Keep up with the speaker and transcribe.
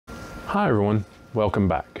Hi everyone, welcome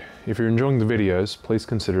back. If you're enjoying the videos, please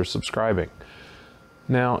consider subscribing.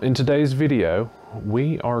 Now, in today's video,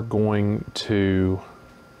 we are going to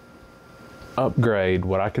upgrade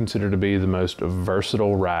what I consider to be the most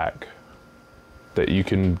versatile rack that you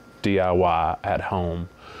can DIY at home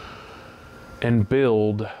and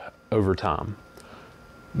build over time.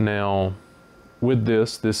 Now, with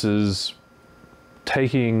this is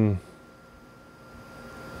taking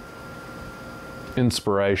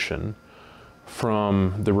inspiration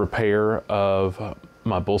from the repair of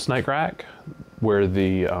my bull snake rack, where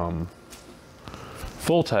the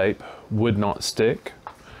full tape would not stick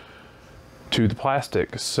to the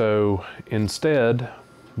plastic. So instead,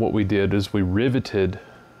 what we did is we riveted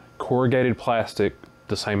corrugated plastic,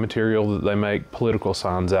 the same material that they make political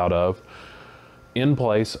signs out of, in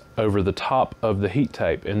place over the top of the heat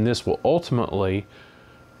tape. And this will ultimately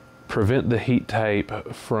prevent the heat tape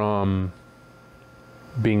from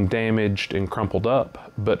being damaged and crumpled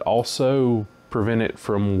up, but also prevent it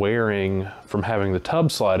from wearing, from having the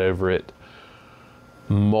tub slide over it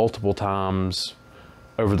multiple times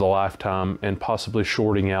over the lifetime and possibly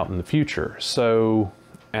shorting out in the future. So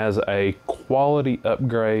as a quality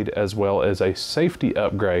upgrade as well as a safety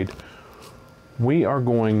upgrade, we are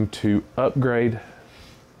going to upgrade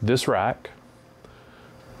this rack,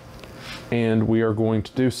 and we are going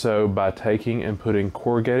to do so by taking and putting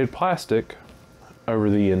corrugated plastic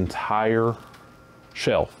over the entire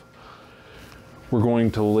shelf. We're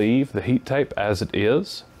going to leave the heat tape as it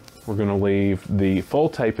is. We're going to leave the full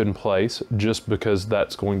tape in place just because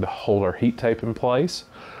that's going to hold our heat tape in place.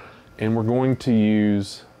 And we're going to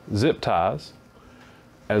use zip ties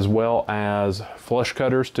as well as flush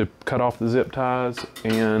cutters to cut off the zip ties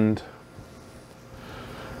and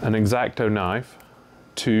an X-Acto knife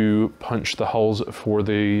to punch the holes for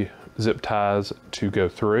the zip ties to go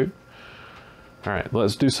through. All right,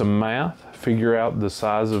 let's do some math, figure out the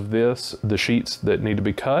size of this, the sheets that need to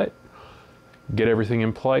be cut, get everything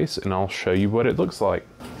in place, and I'll show you what it looks like.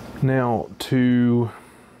 Now, to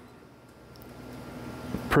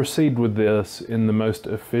proceed with this in the most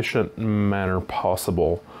efficient manner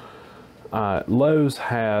possible, Lowe's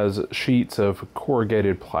has sheets of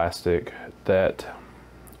corrugated plastic that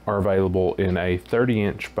are available in a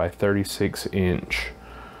 30-inch by 36-inch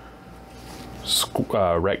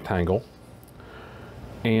rectangle.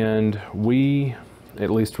 And we,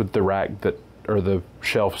 at least with the rack that, or the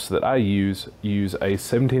shelves that I use a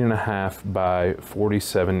 17.5 by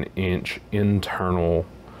 47-inch internal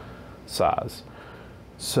size.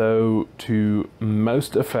 So to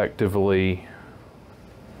most effectively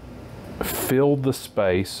fill the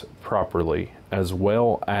space properly, as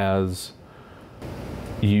well as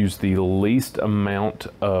use the least amount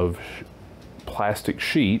of plastic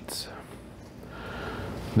sheets,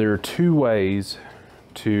 there are two ways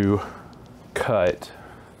to cut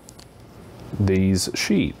these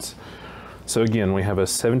sheets. So again, we have a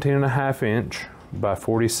 17.5 inch by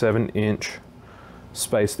 47-inch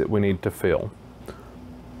space that we need to fill.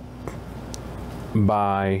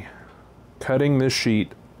 By cutting this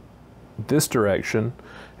sheet this direction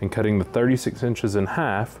and cutting the 36 inches in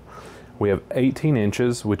half, we have 18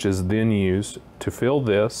 inches, which is then used to fill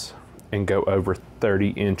this and go over 30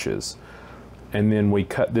 inches. And then we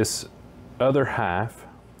cut this other half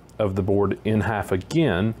of the board in half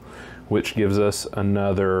again, which gives us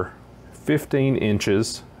another 15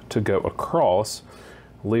 inches to go across,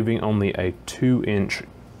 leaving only a 2-inch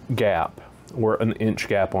gap, or an inch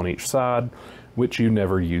gap on each side, which you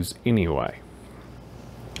never use anyway.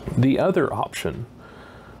 The other option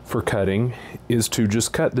for cutting is to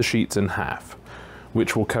just cut the sheets in half,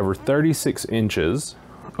 which will cover 36 inches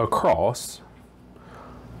across,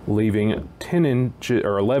 leaving 10 inches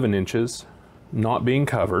or 11 inches not being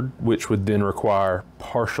covered, which would then require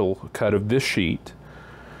partial cut of this sheet.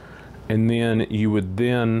 And then you would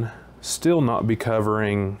then still not be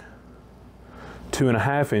covering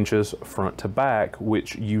 2.5 inches front to back,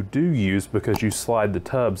 which you do use because you slide the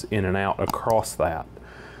tubs in and out across that.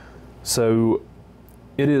 So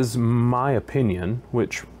it is my opinion,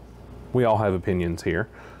 which we all have opinions here,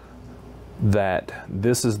 that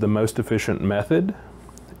this is the most efficient method.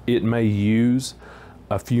 It may use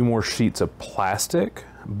a few more sheets of plastic,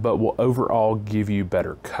 but will overall give you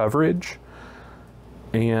better coverage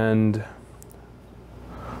and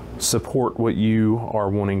support what you are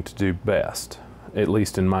wanting to do best. At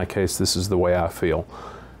least in my case, this is the way I feel.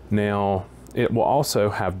 Now, it will also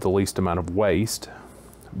have the least amount of waste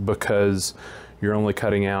because you're only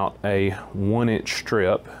cutting out a 1-inch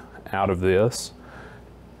strip out of this,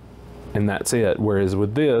 and that's it. Whereas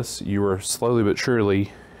with this, you are slowly but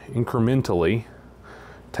surely, incrementally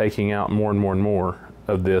taking out more and more and more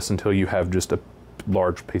of this until you have just a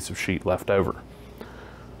large piece of sheet left over.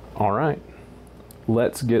 All right,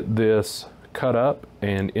 let's get this cut up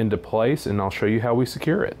and into place, and I'll show you how we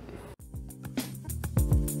secure it.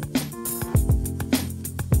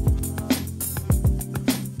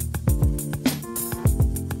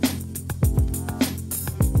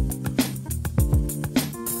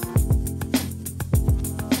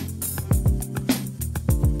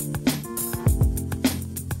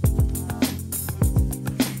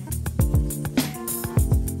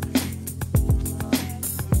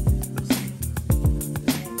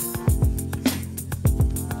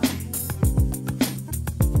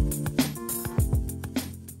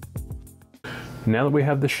 Now that we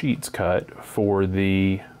have the sheets cut for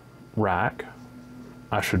the rack,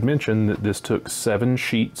 I should mention that this took 7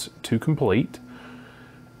 sheets to complete,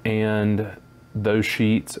 and those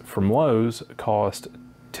sheets from Lowe's cost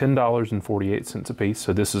 $10.48 a piece.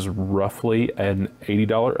 So this is roughly an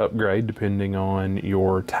 $80 upgrade depending on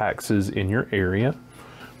your taxes in your area.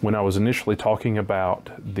 When I was initially talking about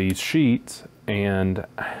these sheets and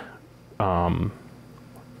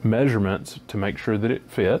measurements to make sure that it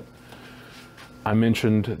fit, I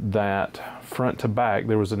mentioned that front to back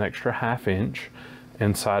there was an extra 1/2 inch,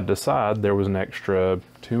 and side to side there was an extra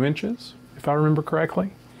 2 inches, if I remember correctly.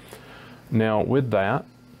 Now with that,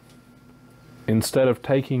 instead of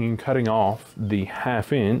taking and cutting off the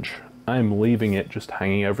 1/2 inch, I'm leaving it just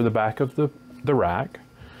hanging over the back of the rack.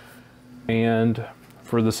 And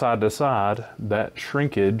for the side to side, that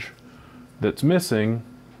shrinkage that's missing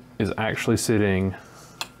is actually sitting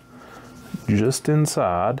just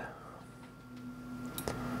inside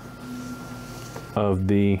of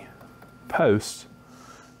the posts,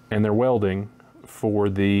 and they're welding for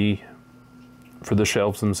the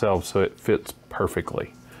shelves themselves, so it fits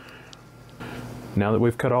perfectly. Now that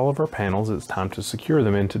we've cut all of our panels, it's time to secure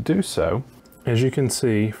them, and to do so, as you can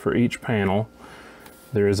see, for each panel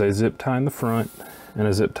there is a zip tie in the front and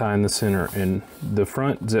a zip tie in the center, and the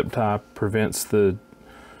front zip tie prevents the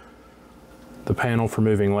panel from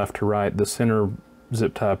moving left to right. The center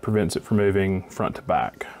zip tie prevents it from moving front to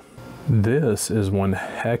back. This is one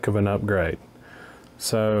heck of an upgrade.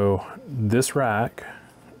 So this rack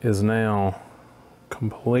is now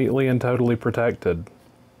completely and totally protected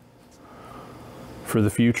for the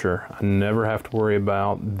future. I never have to worry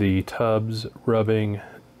about the tubs rubbing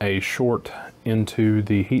a short into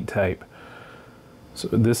the heat tape. So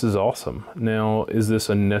this is awesome. Now, is this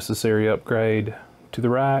a necessary upgrade to the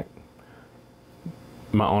rack?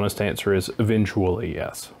 My honest answer is eventually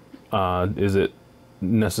yes. Is it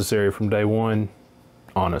necessary from day one?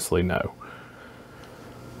 Honestly, no.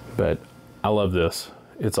 But I love this.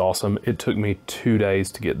 It's awesome. It took me 2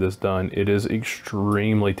 days to get this done. It is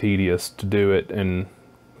extremely tedious to do it and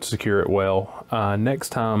secure it well. Next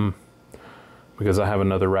time, because I have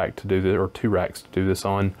another rack to do this, or 2 racks to do this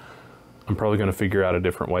on, I'm probably going to figure out a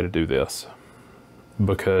different way to do this,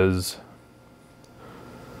 because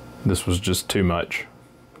this was just too much.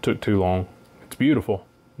 It took too long. It's beautiful,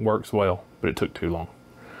 works well, but it took too long.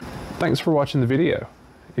 Thanks for watching the video.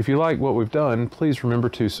 If you like what we've done, please remember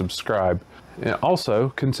to subscribe. And also,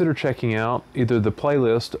 consider checking out either the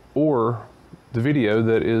playlist or the video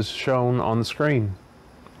that is shown on the screen.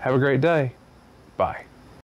 Have a great day. Bye.